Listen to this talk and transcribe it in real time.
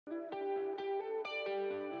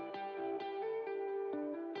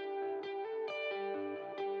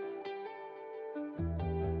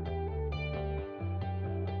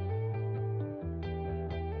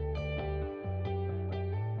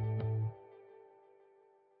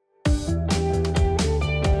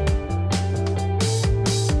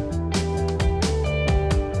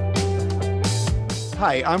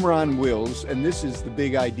Hi, I'm Ron Wills, and this is the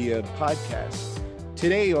Big Idea podcast.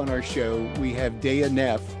 Today on our show, we have Daya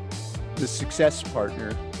Naef, the success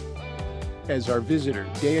partner, as our visitor.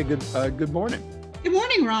 Daya, good morning. Good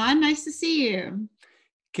morning, Ron. Nice to see you.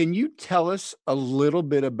 Can you tell us a little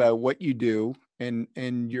bit about what you do and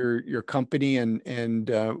your company and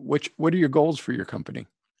what are your goals for your company?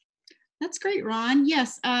 That's great, Ron.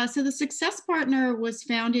 Yes. So the Success Partner was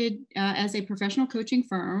founded as a professional coaching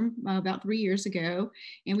firm about 3 years ago.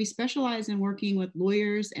 And we specialize in working with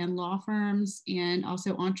lawyers and law firms and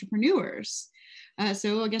also entrepreneurs.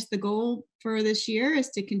 So I guess the goal for this year is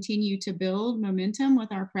to continue to build momentum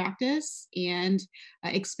with our practice and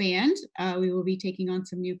expand. We will be taking on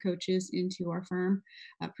some new coaches into our firm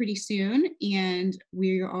pretty soon. And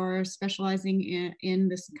we are specializing in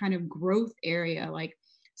this kind of growth area, like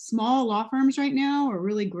small law firms right now are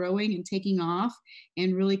really growing and taking off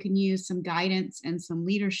and really can use some guidance and some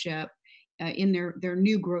leadership in their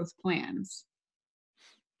new growth plans.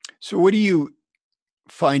 So what are you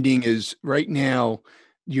finding is right now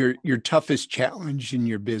your toughest challenge in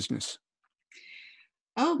your business?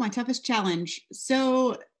 Oh, my toughest challenge.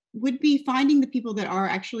 So would be finding the people that are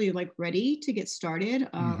actually like ready to get started.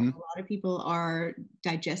 A lot of people are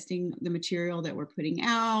digesting the material that we're putting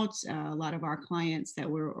out. A lot of our clients that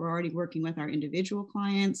we're already working with, our individual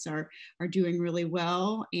clients, are doing really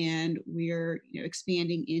well, and we're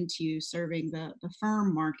expanding into serving the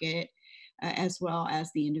firm market as well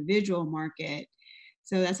as the individual market.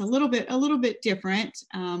 So that's a little bit different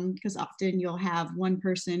because often you'll have one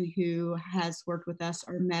person who has worked with us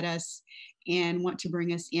or met us and want to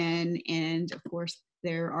bring us in, and of course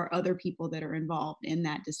there are other people that are involved in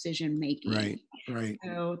that decision making. Right.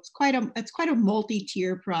 So it's quite a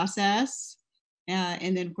multi-tier process,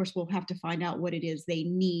 and then of course we'll have to find out what it is they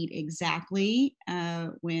need exactly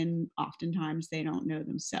when oftentimes they don't know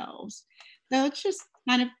themselves. So it's just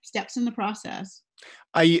kind of steps in the process.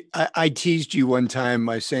 I teased you one time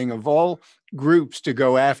by saying of all groups to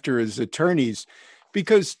go after as attorneys,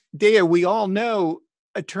 because Daya, we all know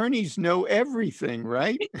attorneys know everything,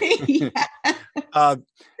 right? Yeah.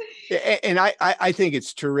 And I think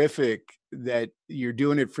it's terrific that you're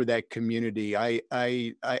doing it for that community. I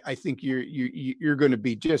think you're going to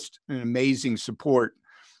be just an amazing support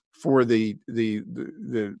for the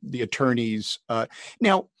attorneys.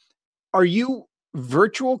 Now, are you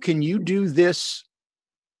virtual? Can you do this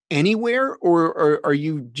anywhere, or are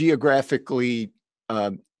you geographically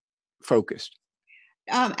focused?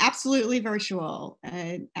 Absolutely virtual.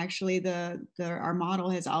 Actually, our model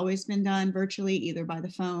has always been done virtually, either by the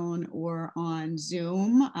phone or on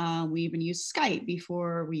Zoom. We even used Skype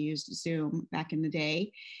before we used Zoom back in the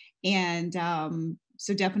day, and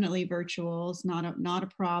so definitely virtual is not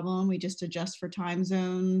a problem. We just adjust for time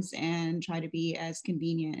zones and try to be as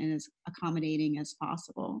convenient and as accommodating as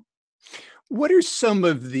possible. What are some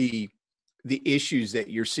of the issues that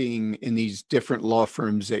you're seeing in these different law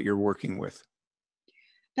firms that you're working with?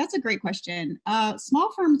 That's a great question.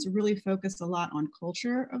 Small firms really focus a lot on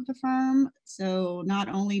culture of the firm. So not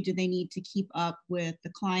only do they need to keep up with the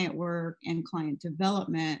client work and client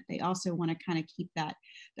development, they also want to kind of keep that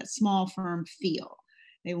small firm feel.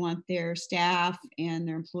 They want their staff and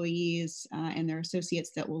their employees and their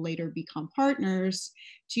associates that will later become partners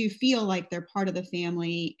to feel like they're part of the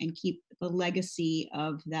family and keep the legacy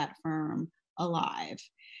of that firm alive.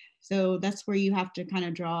 So that's where you have to kind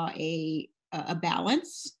of draw a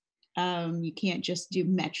balance. You can't just do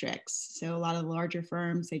metrics. So a lot of the larger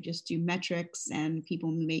firms, they just do metrics, and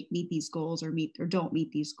people meet these goals or don't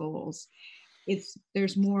meet these goals.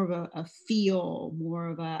 There's more of a feel, more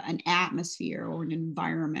of an atmosphere or an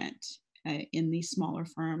environment in these smaller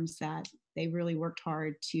firms that they really worked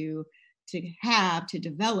hard to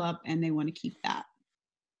develop, and they want to keep that.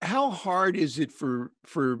 How hard is it for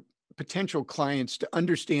potential clients to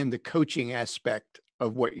understand the coaching aspect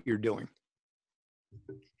of what you're doing?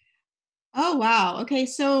 Oh, wow. Okay.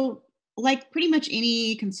 So, like pretty much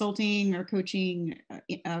any consulting or coaching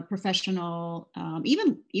professional,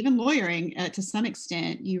 even lawyering to some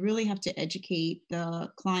extent, you really have to educate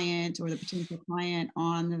the client or the potential client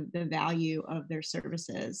on the value of their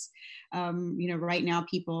services. Right now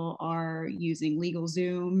people are using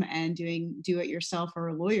LegalZoom and doing do-it-yourself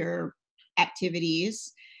or lawyer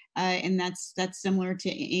activities, and that's similar to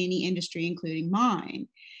any industry, including mine.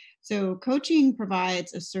 So coaching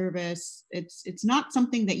provides a service. It's not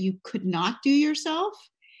something that you could not do yourself,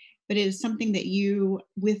 but it is something that you,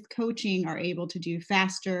 with coaching, are able to do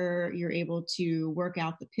faster. You're able to work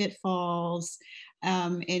out the pitfalls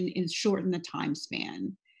and shorten the time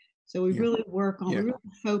span. So we really work on, we really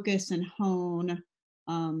focus and hone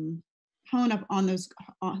hone up on those,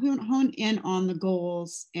 hone in on the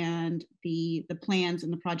goals and the plans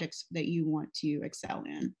and the projects that you want to excel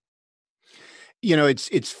in.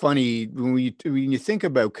 It's funny when you think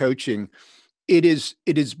about coaching, it is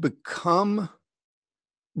become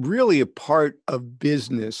really a part of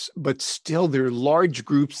business, but still there are large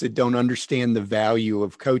groups that don't understand the value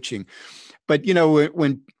of coaching. But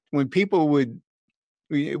when people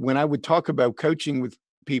when I would talk about coaching with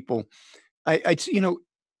people, I'd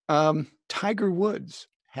Tiger Woods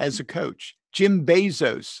has a coach. Jim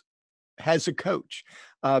Bezos has a coach.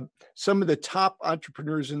 Uh, some of the top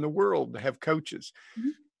entrepreneurs in the world have coaches.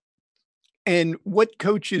 Mhm. And what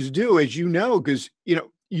coaches do, as you know, because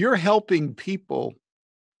you're helping people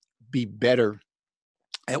be better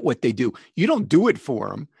at what they do. You don't do it for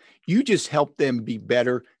them. You just help them be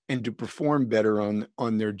better and to perform better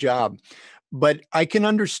on their job. But I can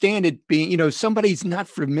understand it being, somebody's not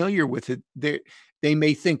familiar with it. They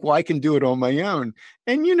may think, well, I can do it on my own.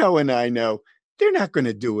 And and I know they're not going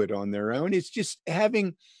to do it on their own. It's just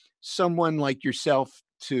having someone like yourself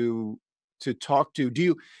to talk to. Do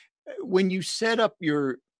you when you set up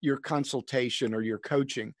your consultation or your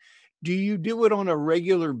coaching, do you do it on a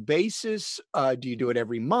regular basis? Do you do it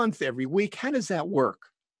every month, every week? How does that work?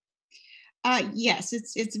 Yes,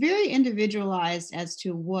 it's very individualized as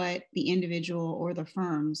to what the individual or the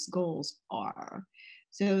firm's goals are.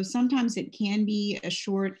 So sometimes it can be a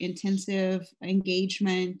short, intensive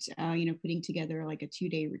engagement. Putting together like a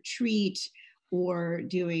 2-day retreat, or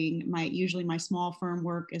doing usually my small firm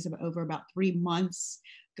work is over about 3 months,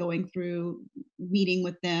 going through, meeting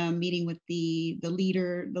with them, meeting with the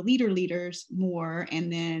leaders more,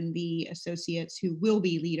 and then the associates who will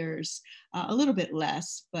be leaders a little bit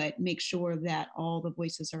less, but make sure that all the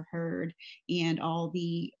voices are heard and all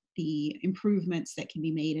the improvements that can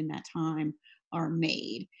be made in that time are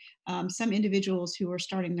made. Some individuals who are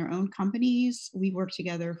starting their own companies, we work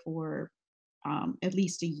together for at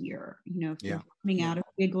least a year. If Yeah. you're coming Yeah. out of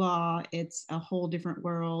big law, it's a whole different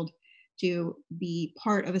world. To be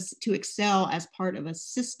part of to excel as part of a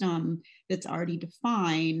system that's already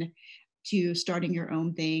defined, to starting your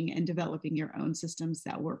own thing and developing your own systems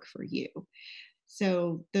that work for you.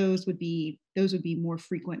 So those would be more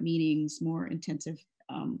frequent meetings, more intensive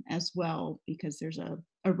as well, because there's a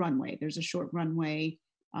runway. There's a short runway.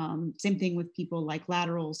 Same thing with people like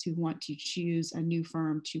laterals who want to choose a new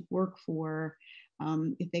firm to work for.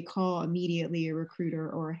 If they call immediately a recruiter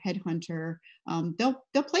or a headhunter,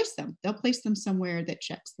 they'll place them. They'll place them somewhere that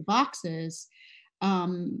checks the boxes.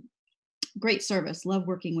 Great service. Love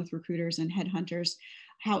working with recruiters and headhunters.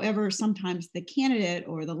 However, sometimes the candidate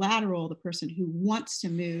or the lateral, the person who wants to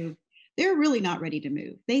move, they're really not ready to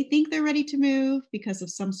move. They think they're ready to move because of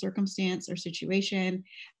some circumstance or situation,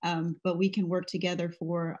 but we can work together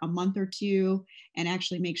for a month or two and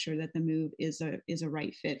actually make sure that the move is a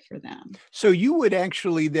right fit for them. So you would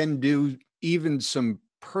actually then do even some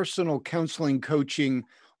personal counseling coaching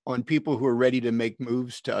on people who are ready to make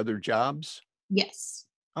moves to other jobs? Yes.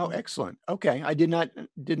 Oh, excellent. Okay. I did not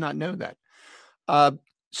know that. Uh,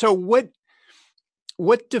 so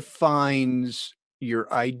what defines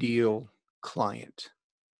your ideal client?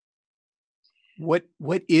 What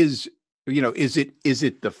is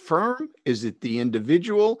it the firm? Is it the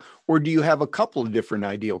individual? Or do you have a couple of different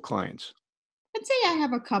ideal clients? I'd say I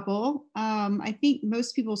have a couple. I think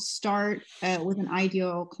most people start with an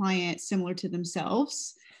ideal client similar to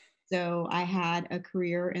themselves. So I had a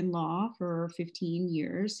career in law for 15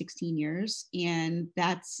 years, 16 years, and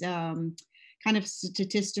that's kind of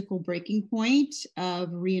statistical breaking point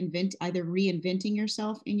of either reinventing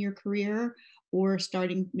yourself in your career or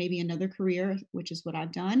starting maybe another career, which is what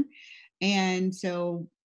I've done. And so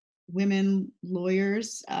women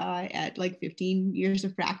lawyers at like 15 years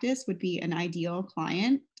of practice would be an ideal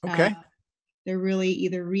client. Okay. They're really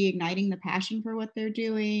either reigniting the passion for what they're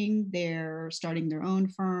doing, they're starting their own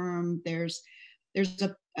firm. There's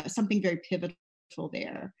something very pivotal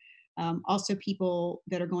there. Also, people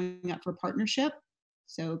that are going up for partnership.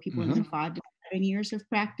 So people in Mhm. their 5 to 7 years of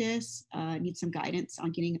practice need some guidance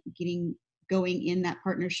on getting going in that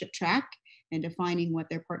partnership track and defining what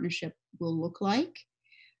their partnership will look like.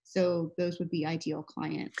 So those would be ideal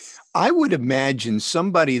clients. I would imagine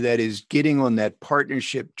somebody that is getting on that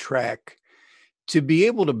partnership track to be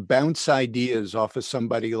able to bounce ideas off of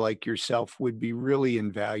somebody like yourself would be really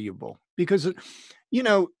invaluable because,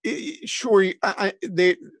 sure,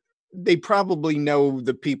 they probably know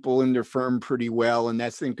the people in their firm pretty well, and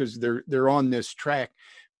that's the thing because they're on this track.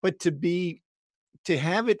 But to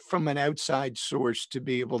have it from an outside source to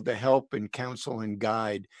be able to help and counsel and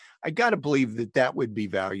guide, I got to believe that would be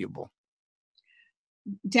valuable.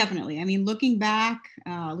 Definitely. I mean, looking back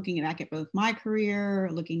at both my career,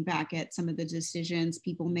 looking back at some of the decisions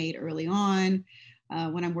people made early on,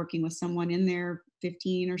 when I'm working with someone in their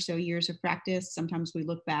 15 or so years of practice, sometimes we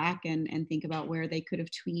look back and think about where they could have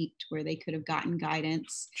tweaked, where they could have gotten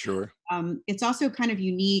guidance. Sure. It's also kind of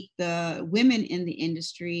unique. The women in the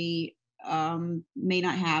industry may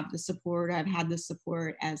not have the support. I've had the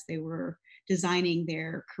support as they were designing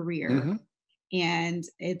their career. Mm-hmm. And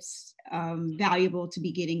it's valuable to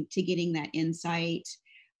be getting that insight.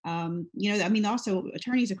 I mean, also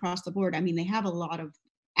attorneys across the board, I mean, they have a lot of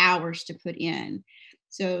hours to put in.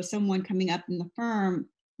 So someone coming up in the firm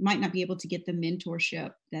might not be able to get the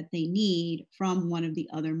mentorship that they need from one of the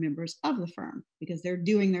other members of the firm because they're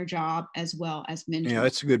doing their job as well as mentoring. Yeah,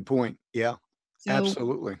 that's a good point. Yeah, So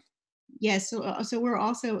absolutely. yes, so we're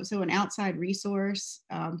also an outside resource.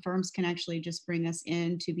 Firms can actually just bring us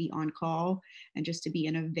in to be on call and just to be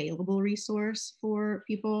an available resource for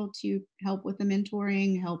people to help with the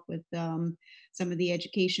mentoring, help with some of the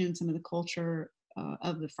education, some of the culture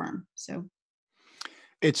of the firm. So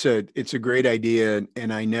It's a great idea,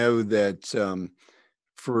 and I know that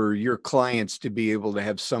for your clients to be able to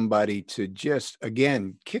have somebody to just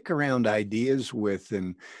again kick around ideas with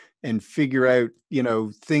and figure out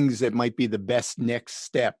things that might be the best next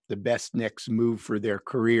step, the best next move for their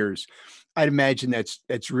careers. I'd imagine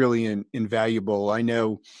that's really invaluable. I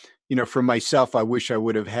know, for myself, I wish I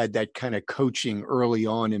would have had that kind of coaching early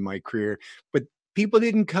on in my career, but people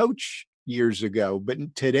didn't coach years ago, but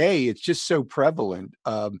today it's just so prevalent.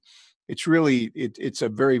 It's really it's a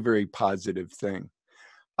very, very positive thing.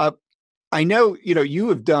 Uh, I know, you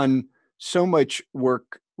have done so much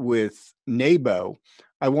work with NABOE.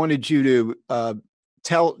 I wanted you to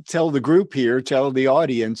tell the group here, tell the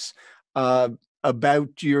audience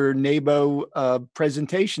about your NABOE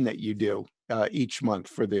presentation that you do each month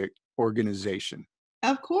for the organization.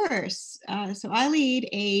 of course, so I lead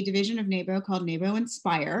a division of NABOE called NABOE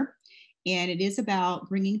Inspire, and it is about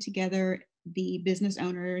bringing together the business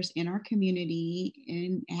owners in our community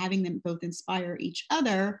and having them both inspire each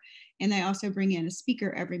other. And I also bring in a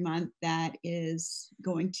speaker every month that is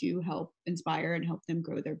going to help inspire and help them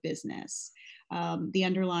grow their business. The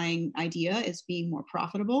underlying idea is being more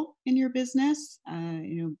profitable in your business.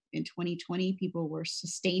 In 2020, people were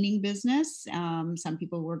sustaining business. Some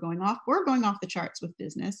people were going off the charts with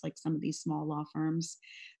business, like some of these small law firms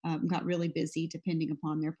got really busy depending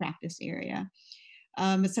upon their practice area.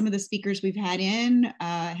 Some of the speakers we've had in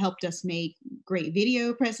helped us make great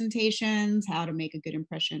video presentations, how to make a good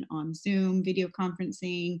impression on Zoom, video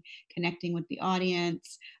conferencing, connecting with the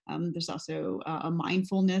audience. There's also a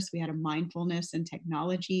mindfulness. We had a mindfulness and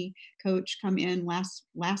technology coach come in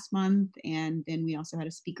last month, and then we also had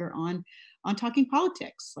a speaker on talking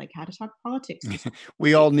politics, like how to talk politics.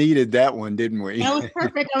 We all needed that one, didn't we? That was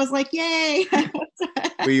perfect. I was like, yay.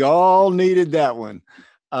 We all needed that one.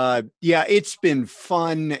 Yeah, it's been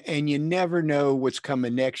fun, and you never know what's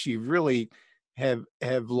coming next. You really have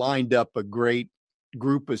lined up a great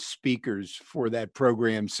group of speakers for that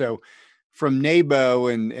program. So from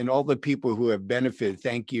NABOE and all the people who have benefited,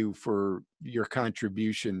 thank you for your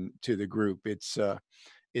contribution to the group. It's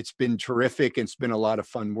been terrific. It's been a lot of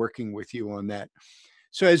fun working with you on that.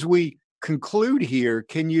 So as we conclude here,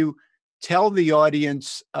 can you tell the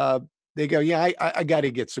audience, they go, yeah, I got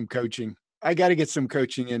to get some coaching. I got to get some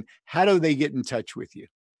coaching in. How do they get in touch with you?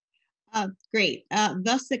 Great.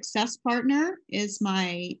 The Success Partner is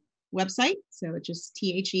my website. So it's just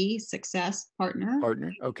THE Success Partner.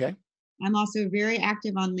 Partner. Okay. I'm also very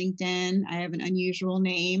active on LinkedIn. I have an unusual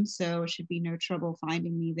name, so it should be no trouble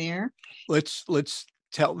finding me there. Let's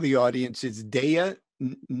tell the audience it's Daya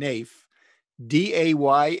Naef,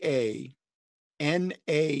 DAYA.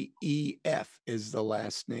 Naef is the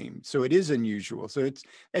last name. So it is unusual. So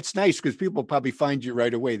it's nice because people probably find you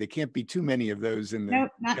right away. There can't be too many of those in the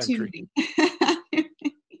Nope, not country. too many.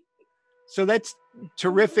 So that's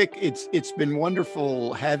terrific. It's been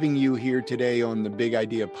wonderful having you here today on the Big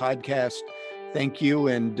Idea podcast. Thank you.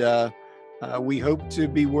 And we hope to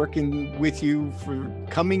be working with you for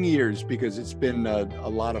coming years because it's been a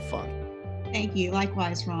lot of fun. Thank you.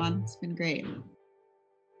 Likewise, Ron. It's been great.